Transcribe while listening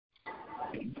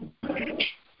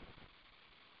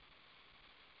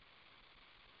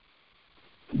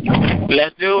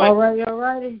Let's do it. All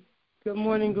righty. Good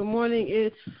morning.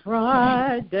 It's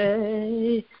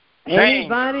Friday.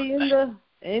 Anybody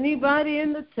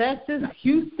in the Texas,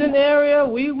 Houston area?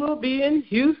 We will be in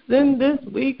Houston this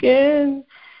weekend.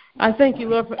 I thank you,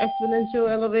 Lord, for exponential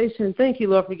elevation. Thank you,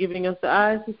 Lord, for giving us the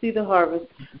eyes to see the harvest.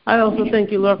 I also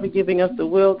thank you, Lord, for giving us the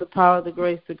will, the power, the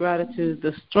grace, the gratitude,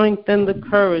 the strength, and the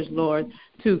courage, Lord,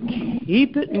 to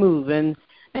keep it moving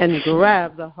and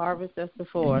grab the harvest that's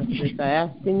before us. This I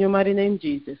ask in your mighty name,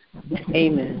 Jesus.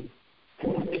 Amen.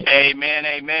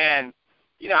 Amen.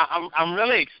 You know, I'm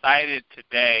really excited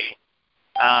today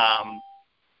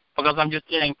because I'm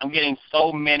getting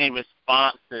so many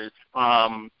responses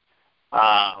from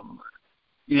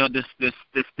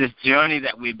this journey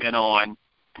that we've been on,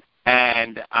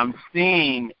 and I'm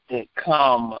seeing it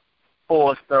come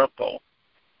full circle.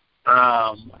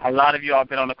 A lot of you all have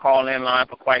been on the call-in line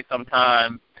for quite some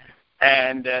time,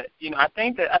 and I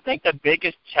think the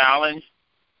biggest challenge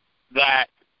that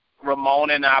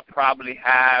Ramona and I probably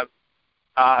have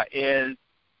is,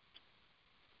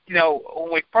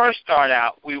 when we first started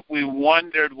out, we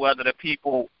wondered whether the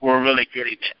people were really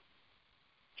getting it.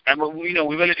 And we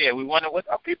really did. We wondered,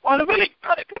 are people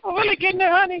really getting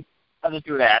their honey? I just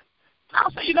do that.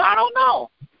 I'll say, I don't know.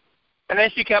 And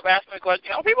then she kept asking me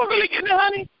questions, are people really getting their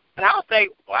honey? And I'll say,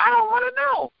 well, I don't want to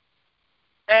know.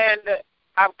 And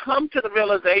I've come to the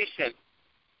realization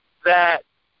that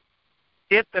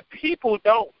if the people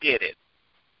don't get it,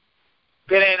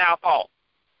 it ain't our fault.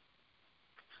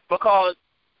 Because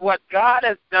what God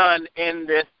has done in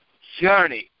this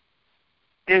journey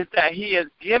is that He has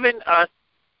given us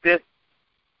this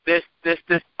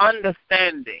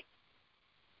understanding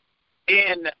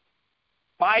in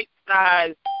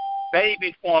bite-sized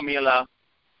baby formula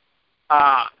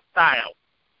style.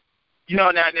 Now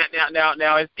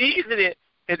it's easy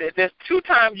there's 2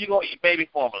 times you're going to eat baby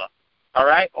formula, all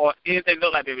right, or anything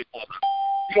look like baby formula.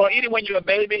 You're going to eat it when you're a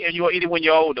baby, and you're going to eat it when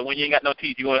you're older, when you ain't got no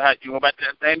teeth. You're going to go back to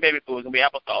that same baby food. It's going to be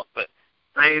applesauce, but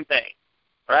same thing,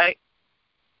 right?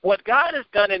 What God has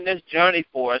done in this journey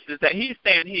for us is that He's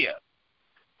saying here,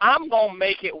 I'm going to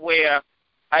make it where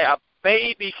a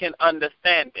baby can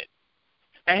understand it.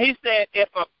 And He said if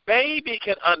a baby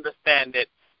can understand it,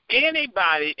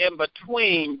 anybody in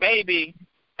between baby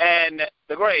and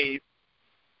the grave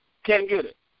can get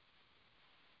it.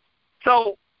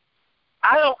 So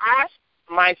I don't ask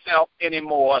myself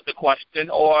anymore the question,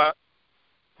 or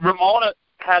Ramona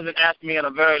hasn't asked me in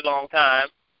a very long time,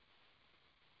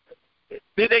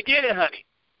 did they get it, honey?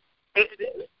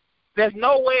 There's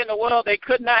no way in the world they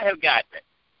could not have gotten it,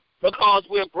 because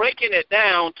we're breaking it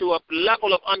down to a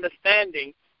level of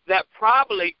understanding that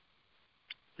probably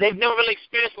they've never really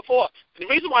experienced before. The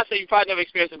reason why I say you probably never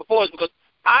experienced it before is because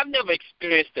I've never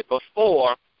experienced it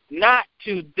before, not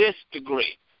to this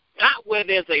degree, not where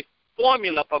there's a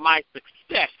formula for my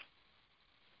success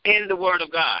in the Word of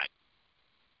God.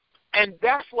 And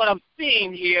that's what I'm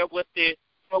seeing here with the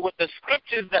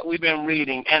scriptures that we've been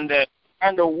reading, and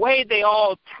the way they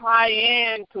all tie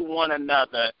in to one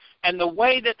another, and the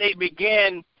way that they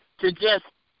begin to just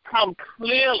come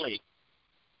clearly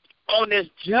on this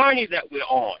journey that we're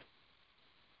on.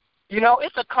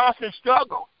 It's a constant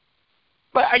struggle.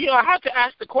 But, I have to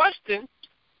ask the question,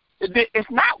 it's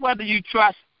not whether you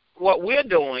trust what we're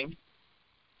doing.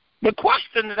 The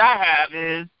question that I have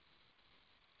is,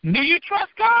 do you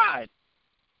trust God?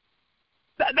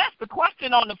 That's the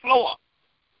question on the floor.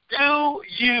 Do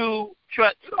you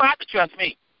trust? You don't have to trust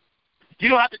me. You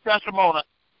don't have to trust Ramona.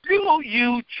 Do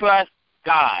you trust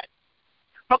God?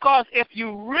 Because if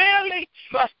you really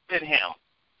trusted Him,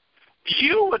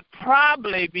 you would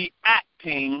probably be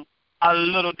acting a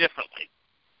little differently.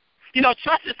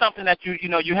 Trust is something that you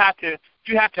have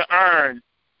to earn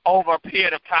over a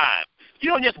period of time.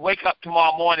 You don't just wake up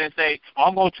tomorrow morning and say,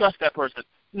 I'm going to trust that person.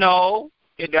 No,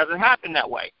 it doesn't happen that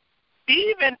way.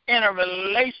 Even in a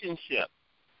relationship,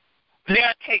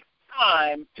 there takes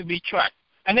time to be trust.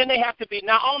 And then they have to be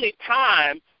not only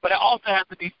time, but it also has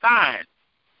to be signs.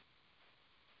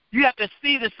 You have to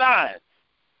see the signs.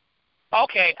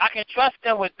 Okay, I can trust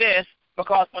them with this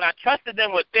because when I trusted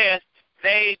them with this,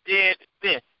 they did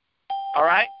this. All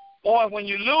right? Or when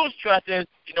you lose trust, I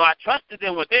trusted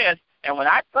them with this, and when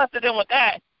I trusted them with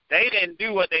that, they didn't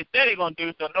do what they said they were going to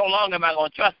do, so no longer am I going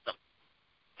to trust them.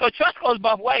 So trust goes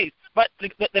both ways. But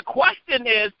the question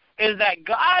is that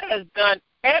God has done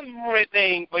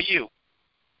everything for you.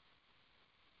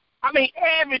 I mean,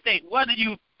 everything. Whether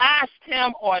you asked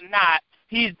Him or not,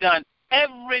 He's done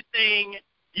everything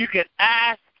you could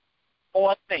ask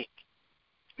or think.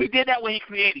 He did that when He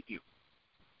created you.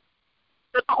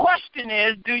 The question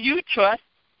is, do you trust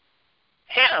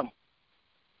Him?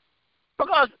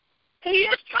 Because He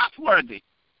is trustworthy.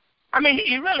 I mean,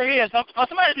 he really is. For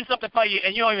somebody to do something for you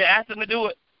and you don't even ask them to do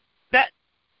it, that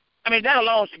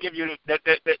alone should give you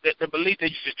the belief that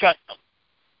you should trust them.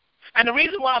 And the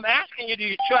reason why I'm asking you, do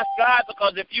you trust God?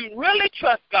 Because if you really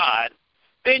trust God,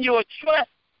 then you will trust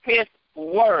His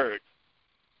word.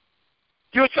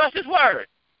 You will trust His word.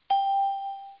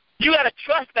 You got to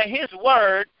trust that His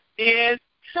word is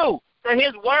true. That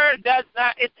His word does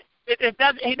not.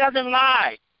 He doesn't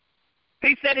lie.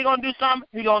 He said He's gonna do something.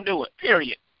 He's gonna do it.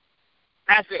 Period.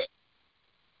 That's it.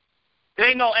 There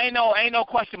ain't no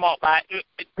question mark by it.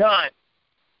 It's done.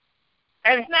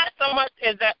 And it's not so much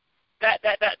as that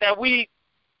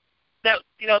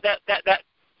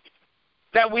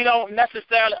we don't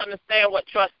necessarily understand what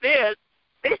trust is.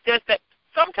 It's just that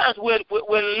sometimes we're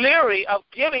leery of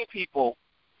giving people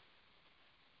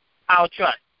our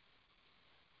trust.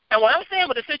 And what I'm saying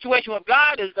with the situation with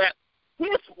God is that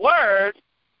His word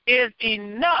is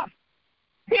enough,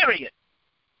 period,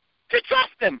 to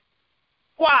trust Him.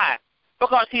 Why?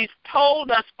 Because He's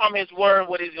told us from His word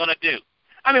what He's going to do.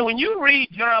 I mean, when you read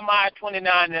Jeremiah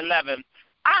 29:11,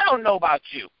 I don't know about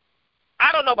you.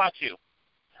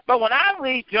 But when I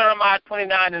read Jeremiah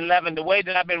 29:11, the way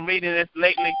that I've been reading this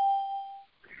lately,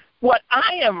 what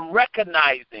I am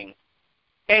recognizing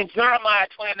in Jeremiah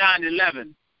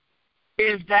 29:11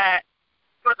 is that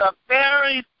for the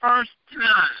very first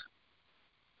time,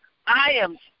 I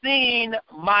am seeing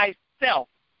myself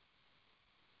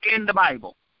in the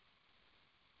Bible.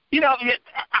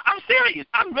 I'm serious.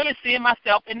 I'm really seeing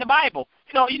myself in the Bible.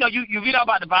 You read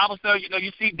about the Bible, so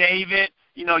you see David,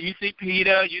 you see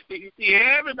Peter, you see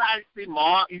everybody, you see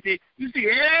Mark, you see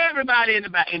everybody in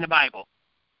the Bible,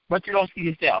 but you don't see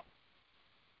yourself.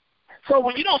 So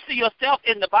when you don't see yourself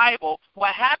in the Bible,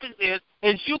 what happens is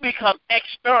you become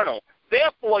external.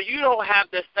 Therefore, you don't have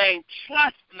the same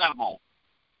trust level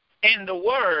in the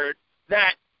Word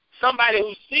that somebody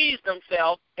who sees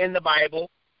themselves in the Bible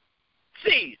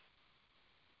sees.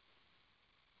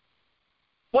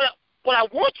 What I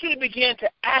want you to begin to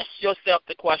ask yourself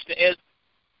the question is,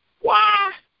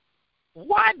 why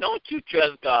don't you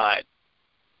trust God?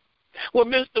 Well,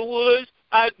 Mr. Woods,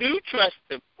 I do trust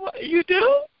Him. What, you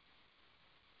do?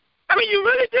 I mean, you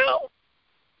really do?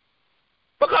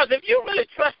 Because if you really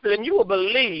trusted Him, you will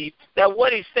believe that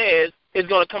what He says is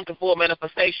going to come to full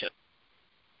manifestation.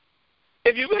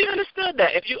 If you really understood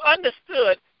that, if you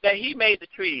understood that He made the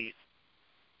trees,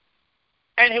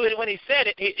 and when He said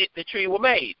it, the tree was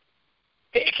made.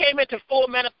 It came into full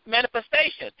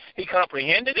manifestation. He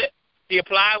comprehended it. He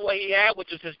applied what He had, which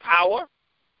was His power.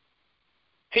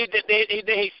 He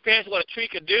experienced what a tree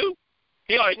could do.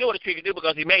 He already knew what a tree could do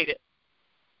because He made it.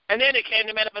 And then it came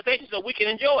to manifestation so we can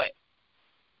enjoy it.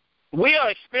 We are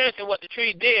experiencing what the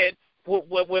tree did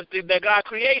that God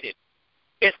created.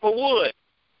 It's for wood.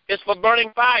 It's for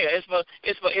burning fire.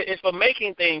 It's for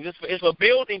making things. It's for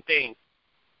building things.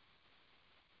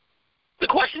 The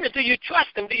question is, do you trust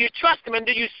Him? Do you trust Him, and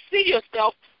do you see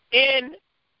yourself in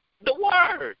the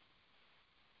Word?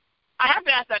 I have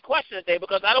to ask that question today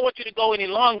because I don't want you to go any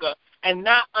longer and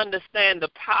not understand the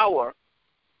power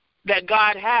that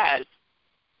God has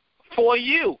for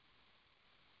you.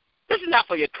 This is not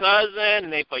for your cousin,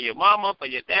 and ain't for your mama, for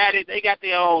your daddy. They got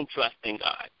their own trust in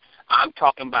God. I'm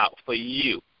talking about for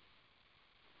you.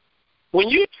 When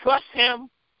you trust Him,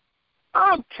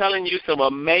 I'm telling you some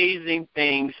amazing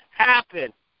things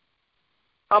happen.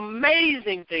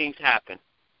 Amazing things happen.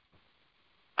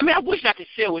 I mean, I wish I could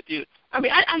share with you. I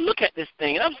mean, I look at this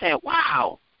thing, and I'm saying,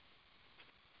 wow,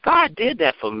 God did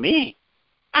that for me.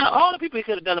 Out of all the people He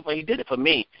could have done it for, He did it for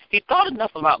me. He thought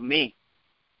enough about me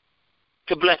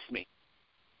to bless me.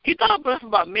 He thought enough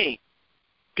about me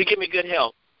to give me good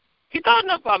health. He thought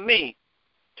enough about me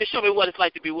to show me what it's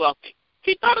like to be wealthy.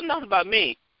 He thought enough about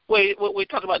me. We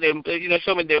talk about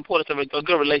show me the importance of a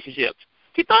good relationship.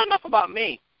 He thought enough about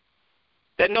me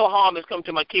that no harm has come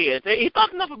to my kids. He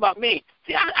thought enough about me.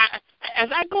 See, as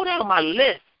I go down my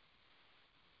list,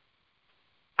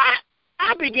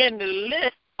 I begin to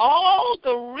list all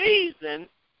the reasons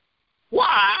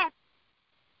why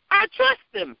I trust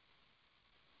Him.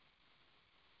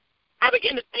 I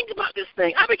begin to think about this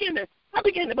thing. I begin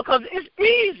to because it's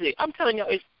easy. I'm telling you,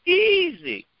 it's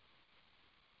easy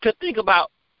to think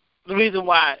about the reason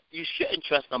why you shouldn't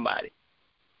trust somebody.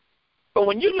 But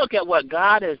when you look at what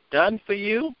God has done for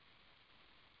you,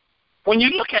 when you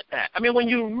look at that, I mean, when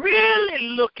you really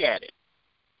look at it,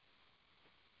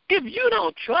 if you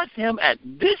don't trust Him at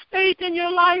this stage in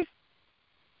your life,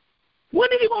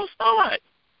 when is He going to start?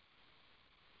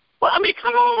 Well, I mean,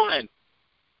 come on.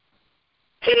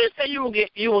 He didn't say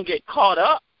you will get caught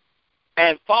up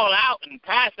and fall out and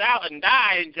pass out and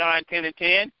die in John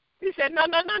 10:10. He said, no,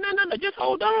 just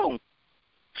hold on.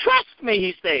 Trust me,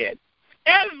 he said.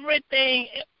 Everything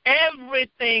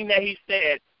that he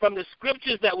said from the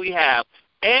scriptures that we have,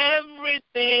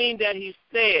 everything that he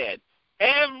said,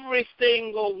 every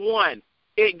single one,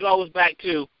 it goes back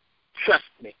to trust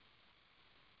me.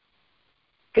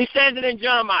 He says it in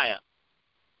Jeremiah.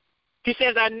 He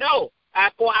says,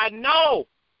 for I know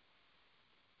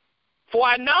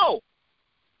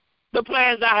the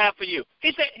plans I have for you.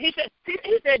 He said,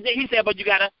 but you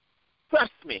gotta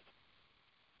trust me.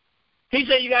 He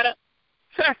said, you gotta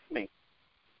trust me.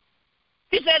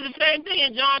 He said the same thing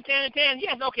in John 10:10.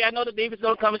 Yes, okay, I know the thief is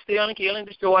going to come and steal and kill and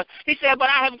destroy. He said, but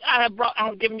I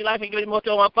have given you life and given you more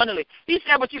to abundantly. He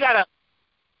said, but you gotta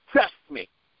trust me.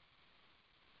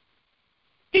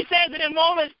 He says it in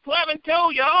Romans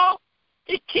 12:2, y'all.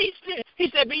 He keeps it. He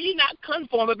said, be ye not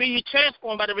conformed, but be ye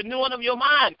transformed by the renewing of your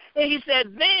mind. And he said,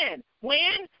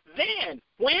 when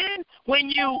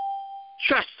you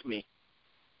trust me.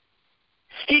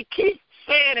 He keeps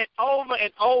saying it over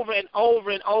and over and over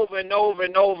and over and over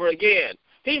and over again.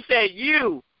 He said,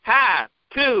 you have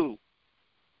to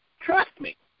trust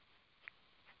me.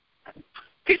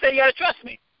 He said, you got to trust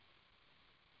me.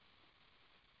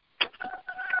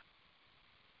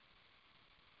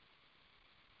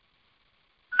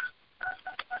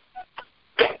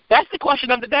 That's the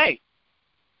question of the day.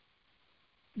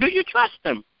 Do you trust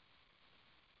him?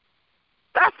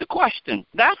 That's the question.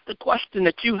 That's the question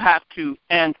that you have to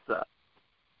answer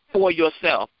for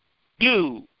yourself.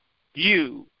 Do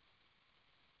you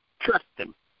trust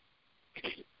him?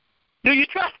 Do you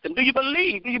trust him? Do you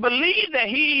believe? Do you believe that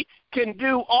he can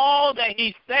do all that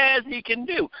he says he can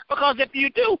do? Because if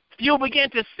you do, you'll begin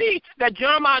to see that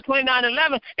Jeremiah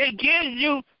 29:11, it gives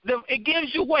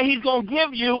you what he's going to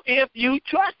give you if you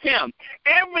trust him.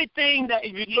 Everything that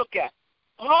if you look at,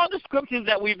 all the scriptures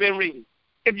that we've been reading,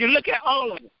 if you look at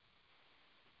all of them,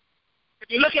 if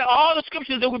you look at all the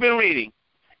scriptures that we've been reading,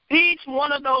 each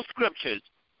one of those scriptures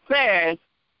says,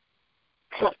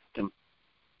 trust him.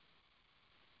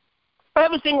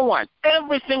 Every single one.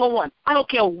 I don't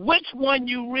care which one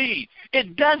you read.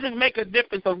 It doesn't make a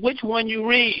difference of which one you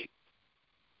read.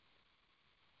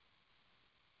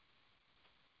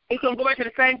 It's going to go back to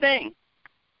the same thing.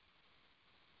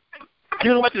 It's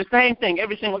going to go back to the same thing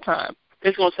every single time.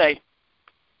 It's going to say,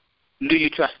 do you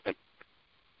trust him?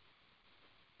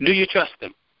 Do you trust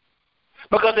him?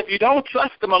 Because if you don't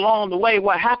trust him along the way,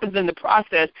 what happens in the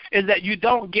process is that you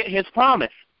don't get his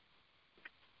promise.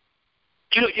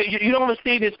 You don't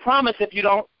receive his promise if you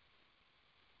don't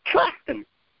trust him.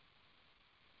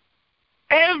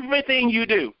 Everything you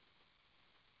do,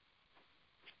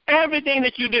 everything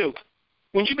that you do,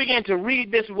 when you begin to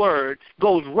read this word,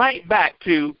 goes right back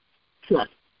to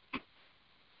trust.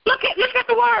 Look at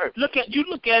the word. You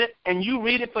look at it and you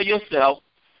read it for yourself,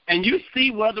 and you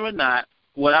see whether or not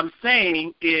what I'm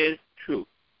saying is true.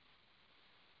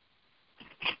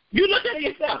 You look at it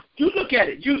yourself. You look at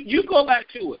it. You go back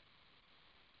to it.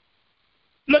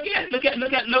 Look at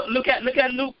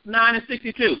Luke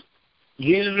 9:62.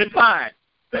 Jesus replied,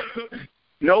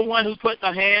 no one who puts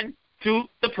a hand to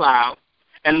the plow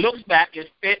and looks back is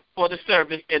fit for the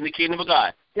service in the kingdom of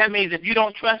God. That means if you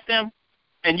don't trust him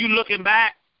and you looking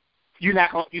back, you're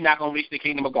not gonna reach the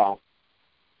kingdom of God.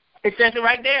 It says it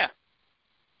right there.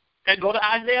 And go to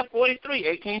Isaiah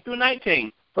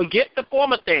 43:18-19. Forget the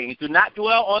former things. Do not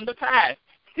dwell on the past.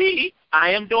 See, I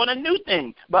am doing a new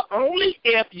thing, but only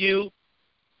if you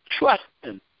trust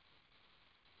him.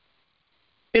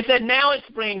 It said, now it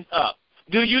springs up.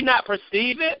 Do you not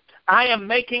perceive it? I am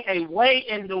making a way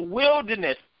in the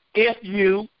wilderness if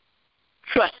you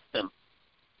trust him.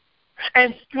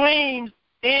 And streams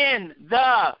in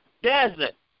the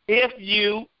desert if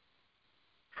you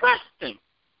trust him.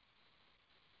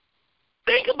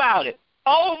 Think about it.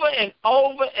 Over and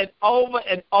over and over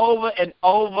and over and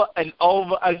over and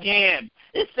over again.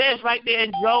 It says right there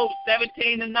in Job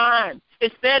 17:9.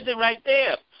 It says it right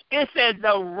there. It says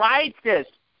the righteous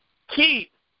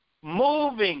keep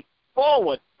moving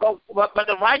forward. But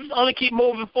the righteous only keep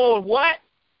moving forward what?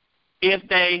 If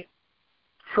they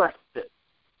trust it.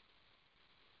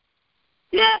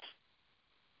 Yes.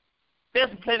 There's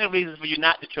plenty of reasons for you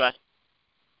not to trust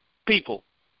people.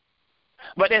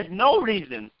 But there's no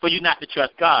reason for you not to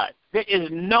trust God. There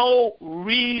is no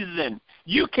reason.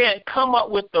 You can't come up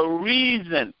with a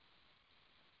reason.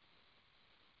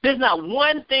 There's not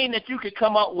one thing that you could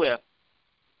come up with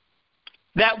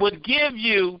that would give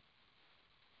you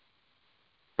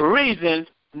reasons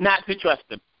not to trust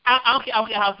him. I don't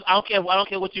care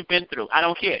what you've been through. I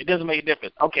don't care. It doesn't make a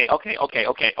difference. Okay. All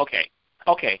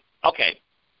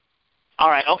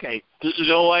right, okay.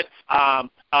 Lord,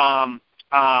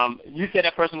 You said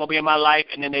that person will be in my life,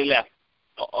 and then they left.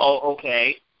 Oh,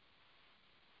 okay.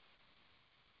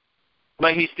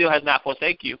 But he still has not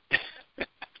forsaken you.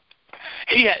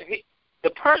 The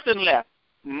person left,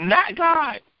 not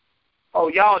God. Oh,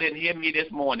 y'all didn't hear me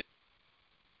this morning.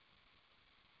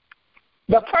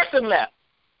 The person left,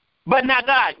 but not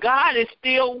God. God is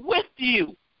still with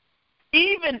you.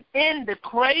 Even in the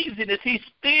craziness, he's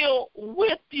still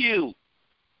with you.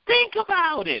 Think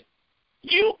about it.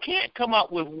 You can't come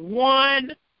up with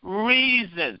one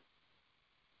reason.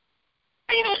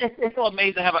 You know, it's so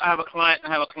amazing. I have a client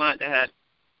that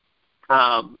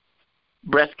had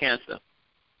breast cancer,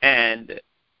 and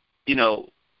you know,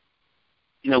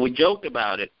 we joked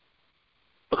about it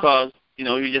because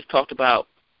we just talked about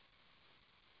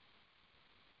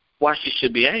why she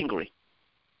should be angry.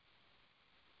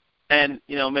 And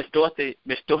Miss Dorothy,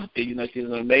 she's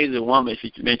an amazing woman.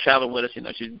 She's been traveling with us.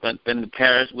 She's been to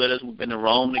Paris with us. We've been to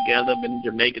Rome together. Been to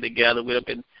Jamaica together. We've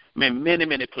been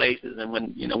many places. And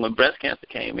when breast cancer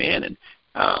came in, and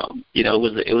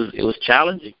it was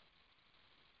challenging.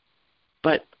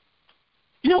 But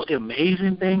what the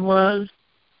amazing thing was?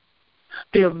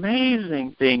 The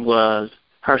amazing thing was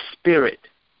her spirit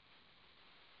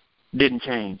didn't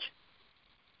change.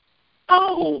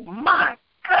 Oh my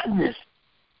goodness.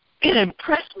 It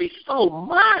impressed me so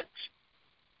much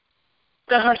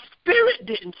that her spirit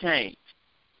didn't change.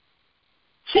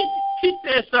 She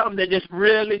said something that just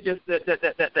really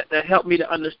that helped me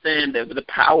to understand the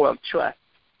power of trust.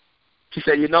 She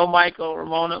said, Michael,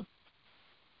 Ramona,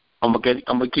 I'm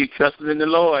gonna keep trusting in the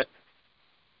Lord.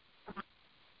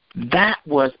 That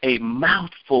was a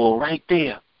mouthful right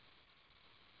there.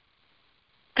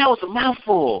 That was a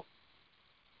mouthful.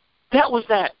 That was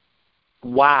that.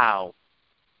 Wow.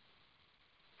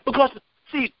 Because,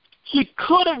 see, she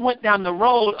could have went down the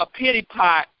road of pity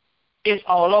pot, it's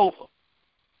all over.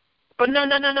 But no.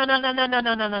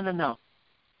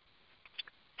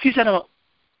 She said, I'm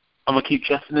going to keep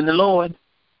trusting in the Lord.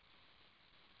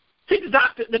 See, the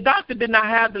doctor did not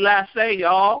have the last say,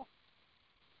 y'all.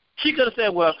 She could have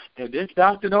said, well, if this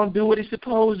doctor don't do what he's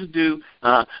supposed to do,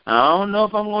 I don't know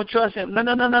if I'm going to trust him.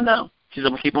 No. She said,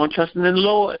 I'm going to keep on trusting in the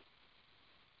Lord.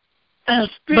 And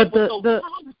her spirit was so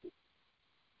positive.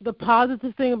 The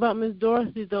positive thing about Miss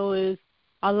Dorothy, though, is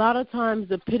a lot of times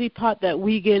the pity pot that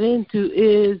we get into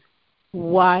is,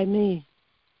 why me?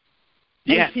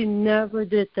 Yeah. And she never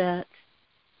did that.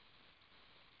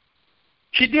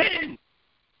 She didn't.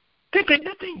 That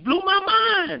thing blew my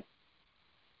mind.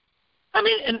 I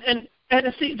mean,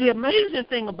 and see, the amazing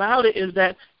thing about it is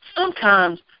that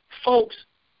sometimes folks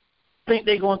think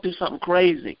they're going through something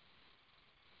crazy,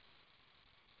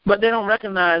 but they don't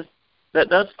recognize that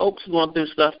those folks going through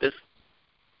stuff that's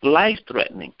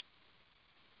life-threatening.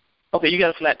 Okay, you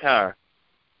got a flat tire.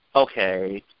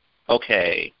 Okay.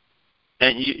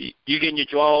 And you getting your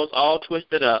drawers all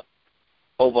twisted up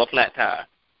over a flat tire.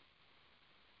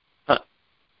 Huh.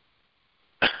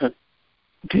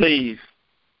 Please.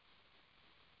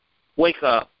 Wake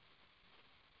up.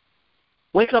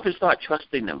 Wake up and start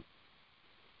trusting them.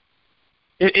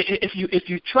 If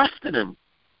you trust in them,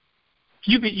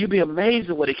 you'd be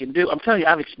amazed at what it can do. I'm telling you,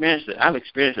 I've experienced it. I've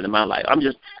experienced it in my life. I'm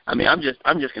just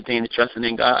continuing to trusting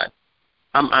in God.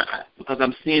 Because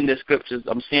I'm seeing the scriptures.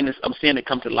 I'm seeing it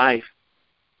come to life.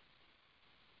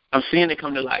 I'm seeing it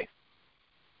come to life.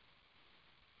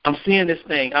 I'm seeing this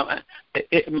thing.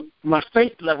 My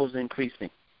faith level is increasing.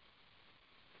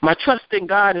 My trust in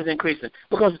God is increasing.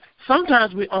 Because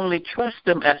sometimes we only trust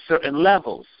Him at certain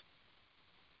levels.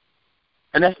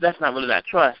 And that's not really that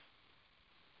trust.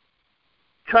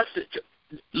 Trust it,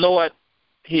 Lord,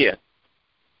 here,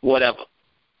 whatever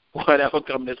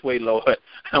come this way, Lord,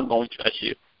 I'm going to trust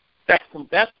you. That's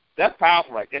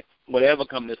powerful right there. Whatever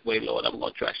come this way, Lord, I'm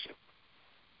going to trust you.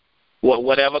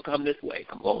 Whatever come this way,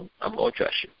 I'm going to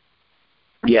trust you.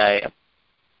 Yeah, I am.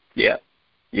 Yeah.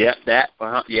 Yep, that.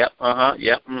 Yep.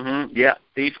 Yep. Yep.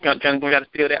 These kind of got to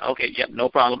steal that. Okay. Yep. No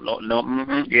problem. No.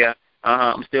 Yeah.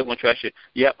 I'm still gonna trust you.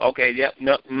 Yep. Okay. Yep.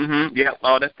 No. Yep.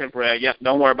 Oh, that's temporary. Yep.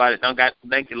 Don't worry about it.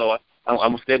 Thank you, Lord.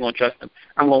 I'm still gonna trust Him.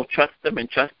 I'm gonna trust Him and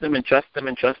trust Him and trust Him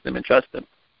and trust Him and trust Him.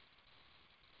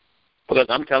 Because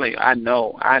I'm telling you, I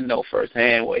know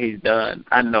firsthand what He's done.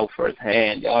 I know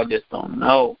firsthand. Y'all just don't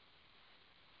know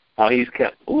how He's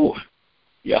kept. Ooh,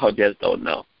 y'all just don't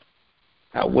know.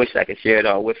 I wish I could share it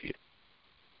all with you.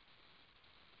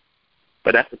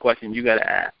 But that's the question you got to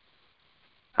ask.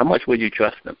 How much would you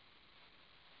trust Him?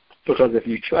 Because if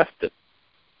you trust Him,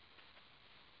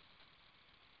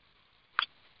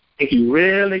 if you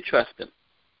really trust Him,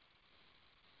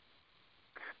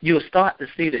 you'll start to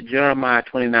see that Jeremiah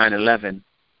 29:11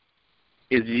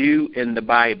 is you in the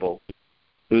Bible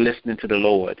listening to the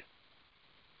Lord.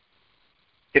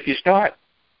 If you start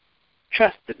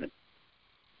trusting Him,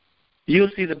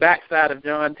 you'll see the backside of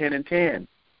John 10:10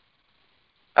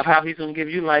 of how He's going to give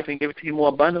you life and give it to you more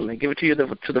abundantly, give it to you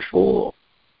to the full.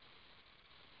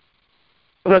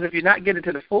 Because if you're not getting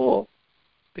to the full,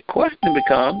 the question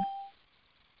becomes,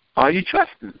 are you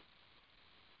trusting?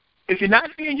 If you're not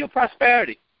seeing your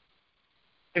prosperity,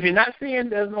 if you're not seeing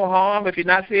there's no harm, if you're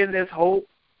not seeing there's hope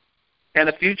and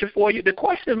a future for you, the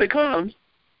question becomes,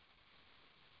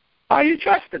 are you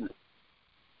trusting it?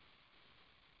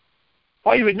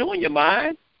 Are you renewing your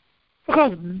mind?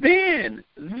 Because then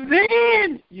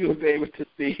you'll be able to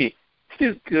see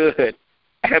His good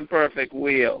and perfect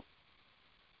will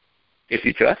if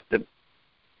you trust Him.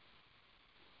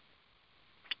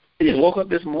 I just woke up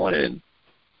this morning.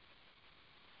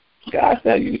 God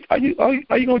said, "Are you going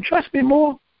to trust me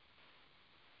more?"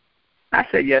 I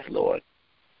said, "Yes, Lord."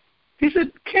 He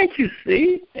said, "Can't you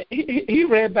see?" He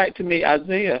read back to me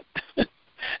Isaiah.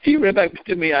 He read back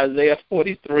to me Isaiah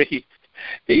 43.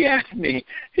 He asked me.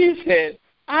 He said,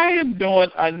 "I am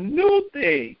doing a new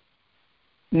thing.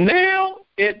 Now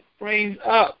it springs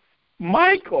up.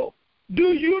 Michael,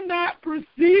 do you not perceive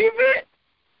it?"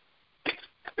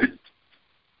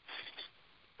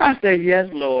 I said, "Yes,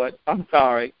 Lord. I'm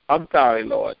sorry. I'm sorry,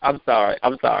 Lord. I'm sorry.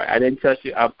 I didn't trust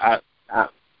you.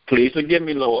 Please forgive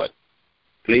me, Lord.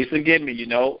 Please forgive me.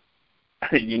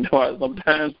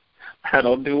 Sometimes I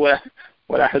don't do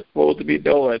what I'm supposed to be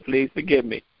doing. Please forgive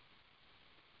me."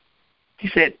 He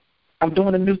said, "I'm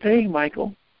doing a new thing,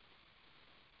 Michael."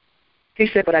 He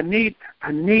said, "But I need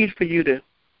for you to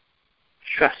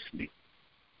trust me.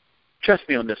 Trust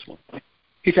me on this one."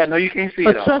 He said, "I know you can't see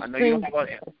it all. I know you don't have all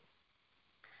the answers."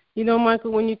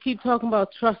 Michael, when you keep talking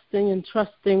about trusting and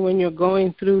trusting when you're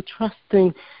going through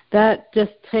trusting, that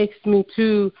just takes me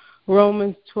to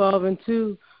Romans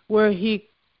 12:2, where he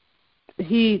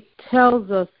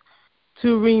tells us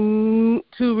to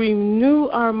renew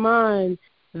our mind.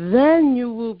 Then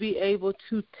you will be able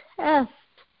to test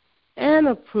and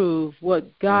approve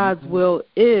what God's will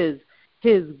is,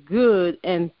 His good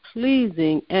and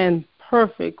pleasing and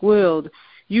perfect will.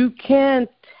 You can't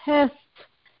test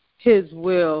His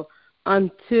will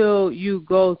until you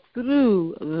go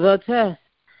through the test.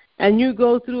 And you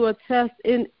go through a test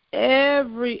in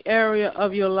every area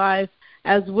of your life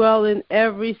as well in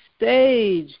every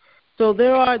stage. So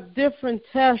there are different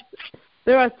tests.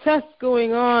 There are tests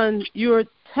going on. You're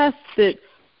tested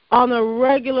on a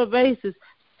regular basis.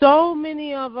 So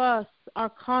many of us are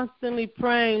constantly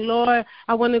praying, "Lord,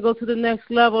 I want to go to the next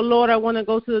level. Lord, I want to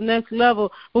go to the next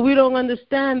level." But we don't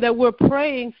understand that we're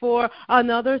praying for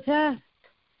another test.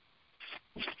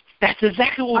 That's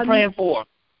exactly what we're praying for.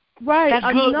 Right. That's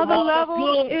another good,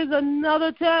 level is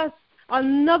another test.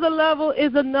 Another level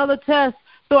is another test.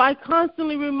 So I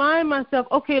constantly remind myself,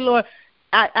 okay, Lord,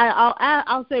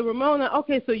 I'll say, Ramona,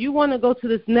 okay, so you want to go to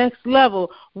this next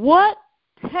level. What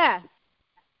test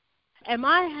do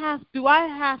I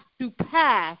have to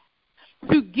pass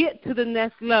to get to the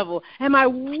next level? Am I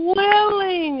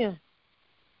willing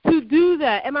to do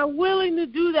that? Am I willing to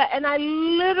do that? And I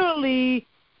literally,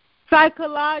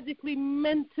 psychologically,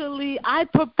 mentally, I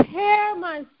prepare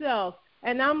myself.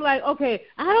 And I'm like, okay,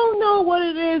 I don't know what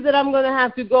it is that I'm going to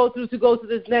have to go through to go to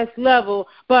this next level,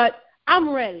 but I'm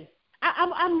ready.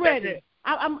 I'm ready.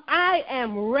 I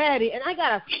am ready, and I got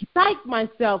to psych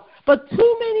myself. But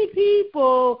too many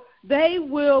people, they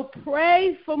will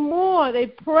pray for more. They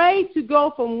pray to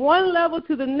go from one level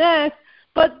to the next,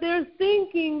 but they're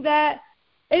thinking that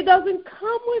it doesn't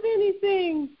come with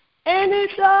anything, and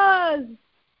it does.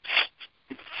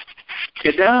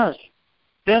 It does.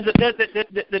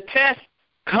 The test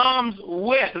comes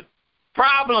with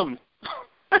problems.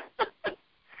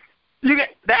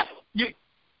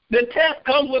 The test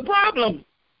comes with problems.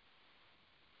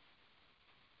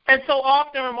 And so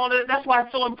often, Ramona, that's why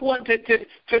it's so important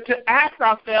to ask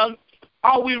ourselves,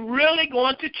 are we really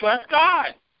going to trust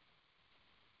God?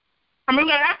 I mean,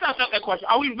 we got to ask ourselves that question.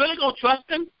 Are we really going to trust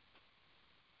Him?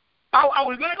 Are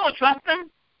we really going to trust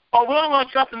Him? Or are we only going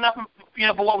to trust enough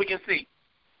for what we can see?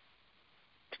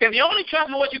 If you only trust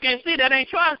in what you can see, that ain't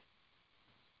trust.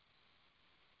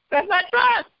 That's not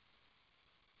trust.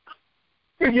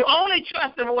 If you only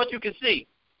trust in what you can see,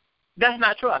 that's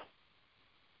not trust.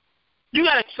 You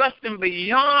got to trust Him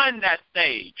beyond that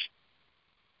stage.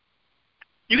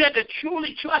 You got to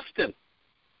truly trust Him.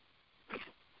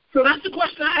 So that's the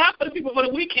question I have for the people for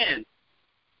the weekend.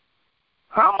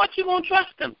 How much you going to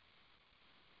trust Him?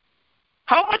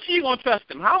 How much are you going to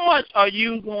trust Him? How much are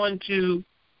you going to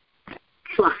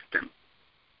trust Him?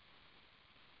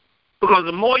 Because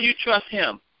the more you trust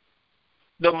Him,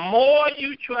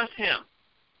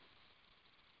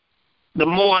 the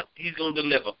more he's going to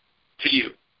deliver to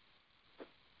you.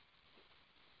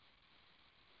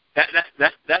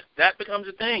 That becomes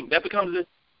a thing. That becomes a.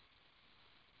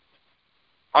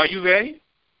 Are you ready?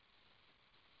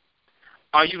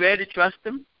 Are you ready to trust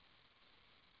him?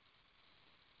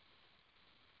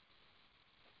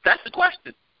 That's the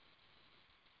question.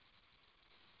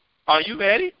 Are you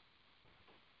ready?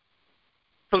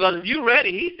 Because if you're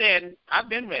ready, he said, I've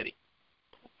been ready.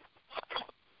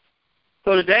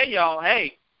 So today, y'all,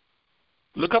 hey,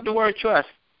 look up the word trust.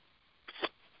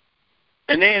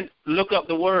 And then look up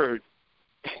the word.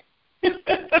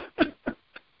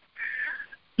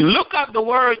 Look up the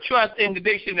word trust in the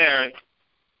dictionary.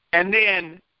 And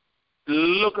then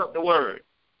look up the word.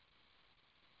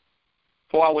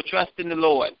 For I will trust in the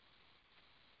Lord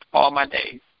all my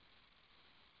days.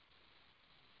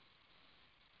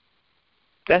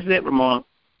 That's it, Ramon.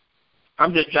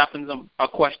 I'm just dropping a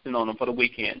question on them for the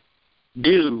weekend.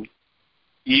 Do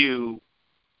you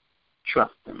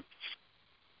trust him?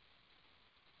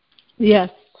 Yes,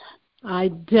 I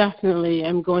definitely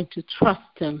am going to trust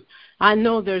him. I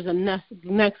know there's a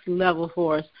next level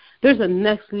for us. There's a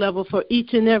next level for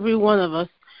each and every one of us,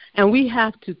 and we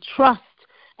have to trust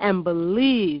and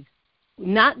believe.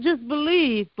 Not just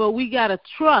believe, but we got to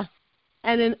trust.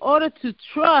 And in order to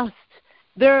trust,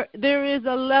 there is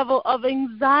a level of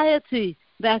anxiety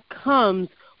that comes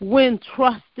when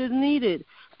trust is needed.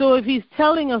 So if he's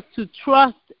telling us to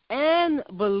trust and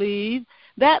believe,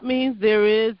 that means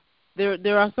there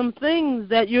are some things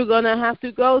that you're going to have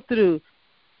to go through.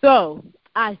 So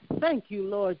I thank you,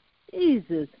 Lord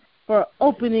Jesus, for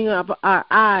opening up our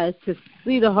eyes to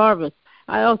see the harvest.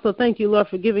 I also thank you, Lord,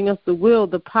 for giving us the will,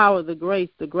 the power, the grace,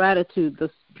 the gratitude,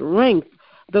 the strength,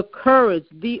 the courage,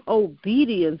 the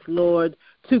obedience, Lord,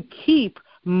 to keep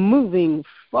moving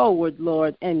forward,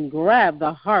 Lord, and grab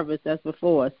the harvest that's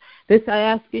before us. This I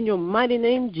ask in your mighty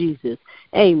name, Jesus.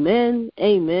 Amen,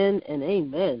 amen, and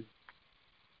amen.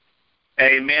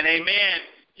 Amen, amen.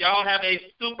 Y'all have a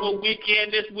super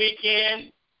weekend this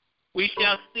weekend. We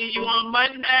shall see you on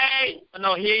Monday.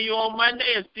 No, hear you on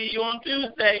Monday and see you on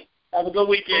Tuesday. Have a good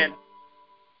weekend.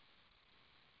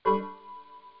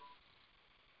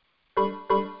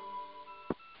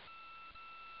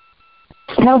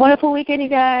 Have a wonderful weekend, you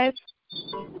guys.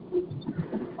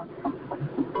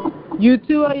 You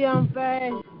too,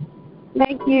 Ayamfe.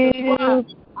 Thank you.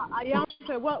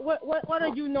 Ayamfe, what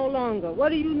are you no longer?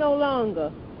 What are you no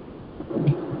longer?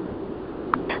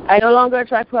 I no longer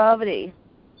attract poverty.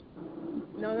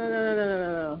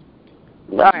 No.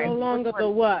 Right. No longer the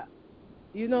what?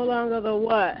 You no longer the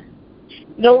what?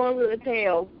 No longer the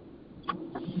tail.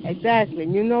 Exactly.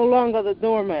 You no longer the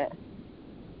doormat.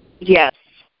 Yes.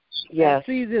 Yes.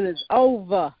 That season is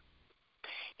over.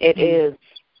 It is.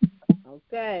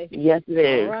 Okay. Yes, it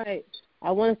is. All right.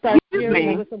 I want to start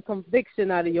hearing with some conviction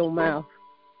out of your mouth.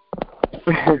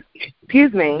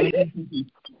 Excuse me.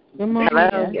 Good morning.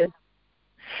 Hello. Yes.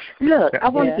 Look, I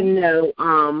wanted to know,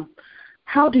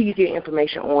 how do you get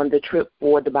information on the trip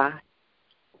for Dubai?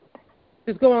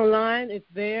 Just go online. It's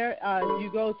there.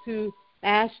 You go to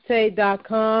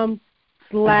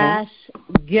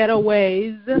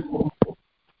ashtay.com/getaways.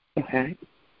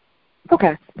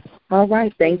 Okay. All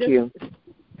right. Thank you.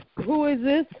 Who is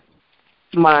this?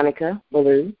 Monica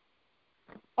Ballou.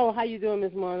 Oh, how you doing,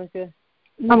 Miss Monica?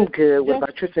 I'm good. What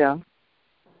about yourself?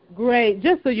 Great.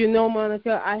 Just so you know,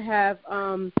 Monica, I have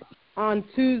on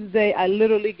Tuesday, I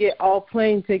literally get all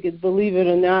plane tickets, believe it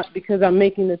or not, because I'm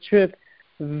making the trip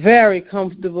very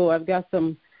comfortable. I've got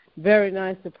some very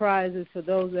nice surprises for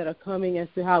those that are coming as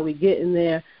to how we get in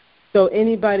there. So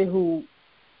anybody who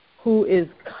is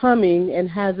coming and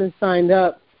hasn't signed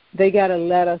up, they got to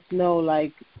let us know,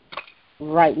 like,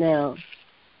 right now.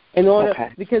 In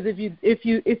order, because if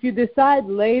you decide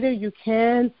later, you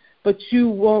can, but you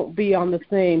won't be on the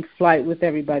same flight with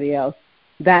everybody else.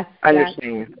 I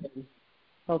understand.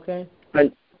 Okay.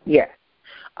 Yeah.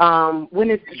 When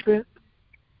is the trip?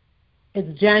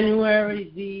 It's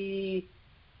January the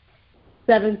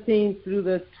 17th through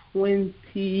the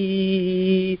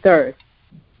 23rd.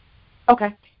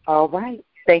 Okay. All right.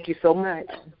 Thank you so much.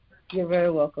 You're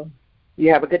very welcome.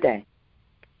 You have a good day.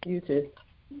 You too.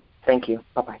 Thank you.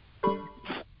 Bye-bye.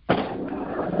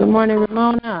 Good morning,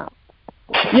 Ramona.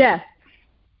 Yes.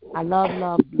 I loved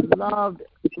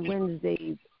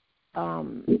Wednesday's.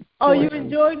 You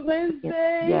enjoyed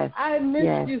Wednesday? Yes. I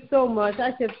missed you so much.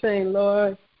 I kept saying,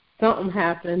 Lord, something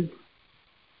happened.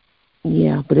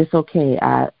 Yeah, but it's okay.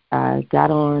 I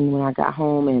got on when I got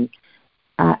home, and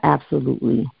I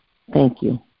absolutely thank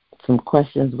you. Some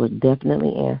questions were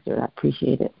definitely answered. I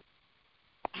appreciate it.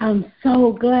 I'm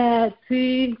so glad,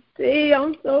 T.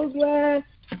 I'm so glad.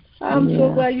 I'm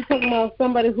so glad you're talking about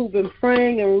somebody who's been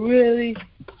praying and really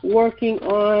working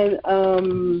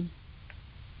on.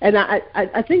 And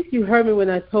I think you heard me when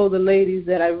I told the ladies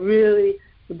that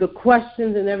the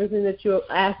questions and everything that you're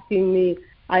asking me,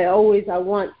 I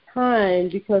want time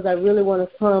because I really want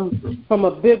to come from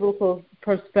a biblical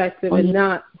perspective and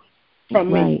not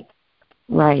from me.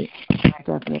 Right,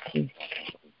 definitely.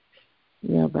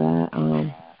 Yeah, but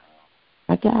I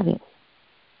got it.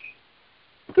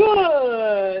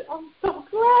 Good. I'm so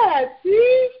glad.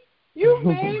 See, you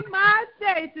made my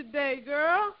day today,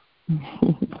 girl.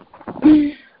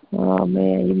 Oh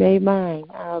man, you made mine.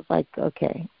 I was like,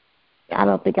 okay. I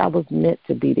don't think I was meant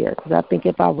to be there because I think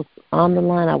if I was on the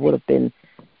line, I would have been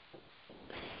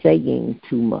saying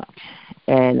too much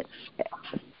and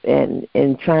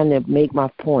trying to make my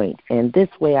point. And this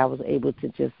way, I was able to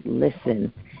just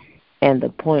listen, and the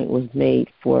point was made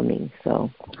for me. So,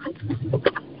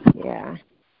 yeah.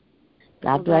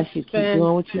 God bless you. Keep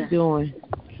doing what you're doing.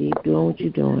 Keep doing what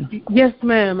you're doing. Yes,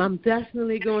 ma'am. I'm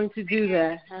definitely going to do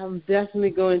that.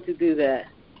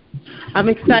 I'm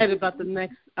excited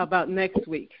about next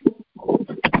week.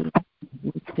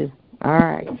 Me too. All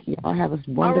right. Y'all have a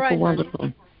wonderful,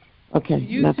 wonderful. Okay.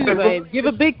 You too, babe. Give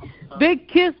a big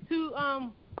kiss to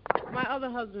my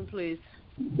other husband, please.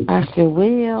 I sure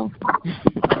will.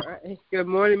 All right. Good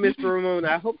morning, Mr. Ramona.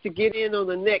 I hope to get in on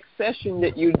the next session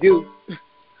that you do.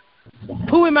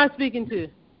 Who am I speaking to?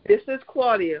 This is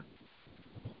Claudia.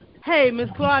 Hey, Miss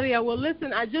Claudia. Well,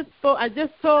 listen, I just told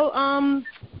LaShawn.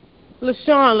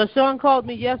 LaShawn called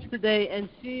me yesterday, and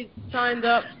she signed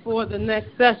up for the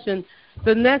next session.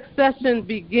 The next session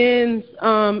begins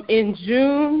in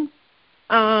June,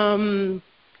 and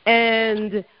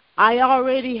I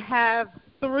already have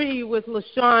 3 with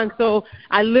LaShawn, so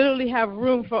I literally have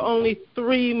room for only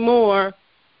 3 more.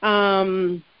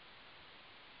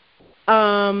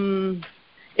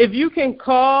 If you can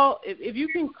call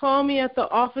me at the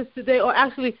office today, or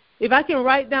actually, if I can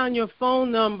write down your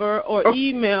phone number or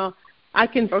email, I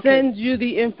can send you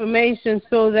the information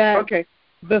so that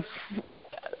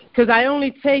because I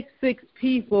only take 6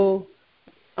 people.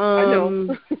 I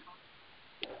know.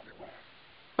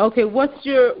 Okay, what's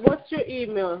your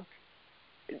email?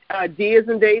 D as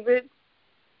in David.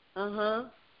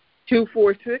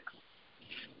 246.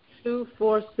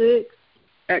 246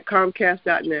 at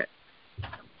Comcast.net.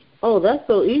 Oh, that's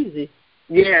so easy.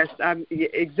 Yes,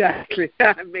 exactly.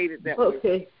 I made it that way.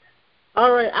 Okay.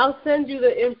 All right, I'll send you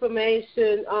the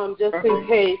information just in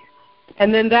case.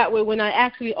 And then that way when I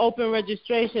actually open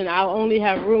registration, I'll only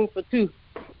have room for 2.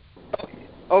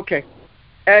 Okay.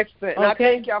 Excellent. And okay. I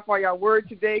thank y'all for your word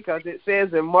today because it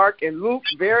says in Mark and Luke,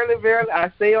 verily, verily,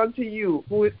 I say unto you,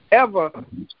 whoever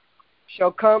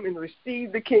shall come and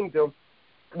receive the kingdom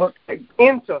will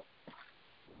enter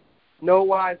no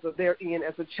wise or therein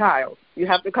as a child. You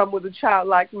have to come with a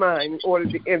childlike mind in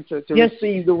order to enter, to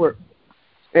receive the word.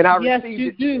 And I received it. Yes,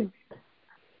 you do.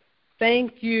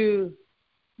 Thank you.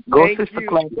 Go, Sister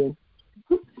Clinton.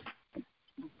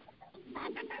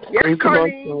 Yes,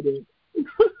 Carlene.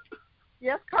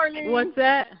 Yes, Carlene. What's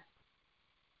that?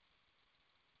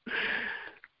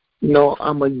 No,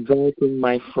 I'm exalting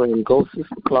my friend. Go,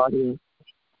 Sister Claudia.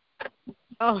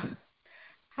 Oh,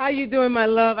 how you doing, my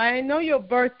love? I know your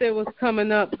birthday was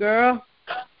coming up, girl.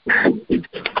 Yeah,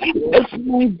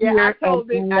 I told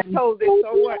it.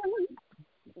 So what?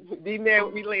 Be mad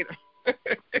with me later.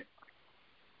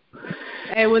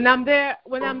 Hey, when I'm there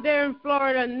in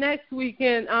Florida next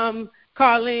weekend,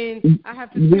 Carlene, I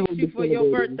have to treat you for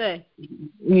your birthday.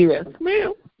 Yes,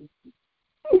 ma'am.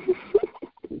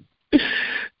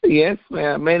 Yes,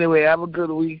 ma'am. Anyway, have a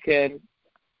good weekend.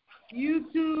 You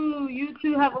too. You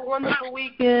too. Have a wonderful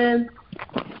weekend.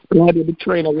 Claudia, the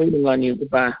trainer waiting on you.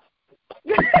 Goodbye.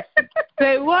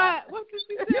 Say what? What did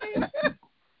you say?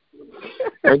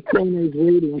 Her trainer is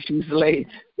waiting. She's late.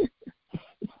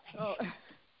 Oh.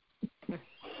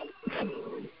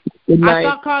 Good night.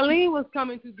 I thought Carlene was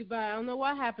coming to Dubai. I don't know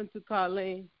what happened to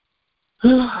Carlene.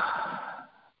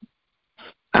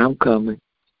 I'm coming.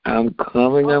 Okay.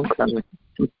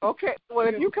 Well,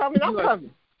 if you're coming, I'm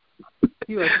coming.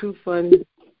 You are too funny.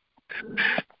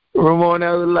 Ramona,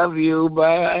 I love you.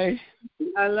 Bye.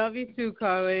 I love you too,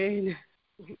 Carlene.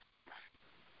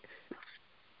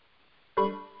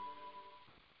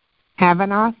 Have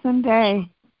an awesome day.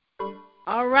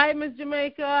 All right, Miss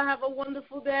Jamaica. Have a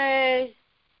wonderful day.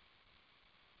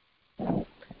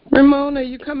 Ramona,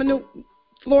 you coming to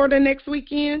Florida next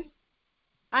weekend?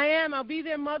 I am. I'll be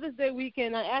there Mother's Day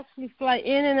weekend. I actually fly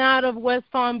in and out of West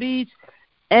Palm Beach,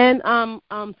 and I'm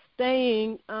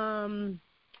staying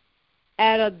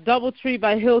at a DoubleTree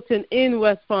by Hilton in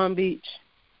West Palm Beach.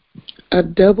 A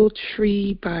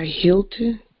DoubleTree by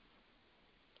Hilton?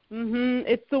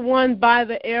 It's the one by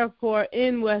the airport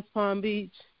in West Palm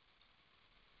Beach.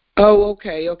 Oh,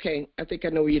 okay. I think I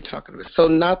know what you're talking about. So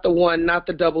not the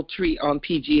DoubleTree on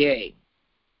PGA.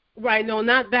 Right, no,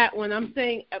 not that one. I'm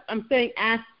saying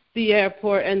at the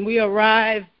airport, and we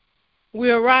arrive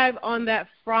on that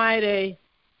Friday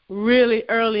really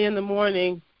early in the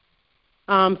morning.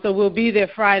 So we'll be there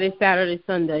Friday, Saturday,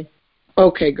 Sunday.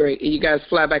 Okay, great. And you guys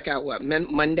fly back out what,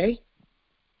 Monday?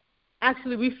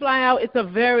 Actually, we fly out. It's a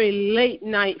very late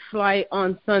night flight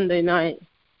on Sunday night.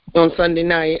 On Sunday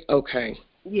night? Okay.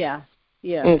 Yeah.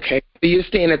 Okay. So you're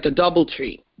staying at the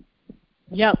DoubleTree?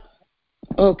 Yep.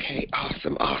 Okay,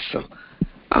 awesome.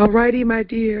 All righty, my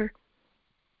dear.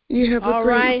 You have All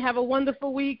right, have a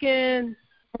wonderful weekend.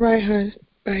 All right, hon.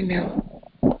 Bye now.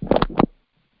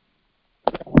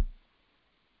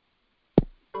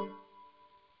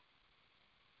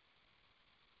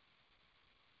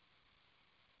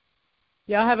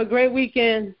 Y'all have a great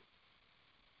weekend.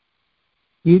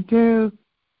 You too.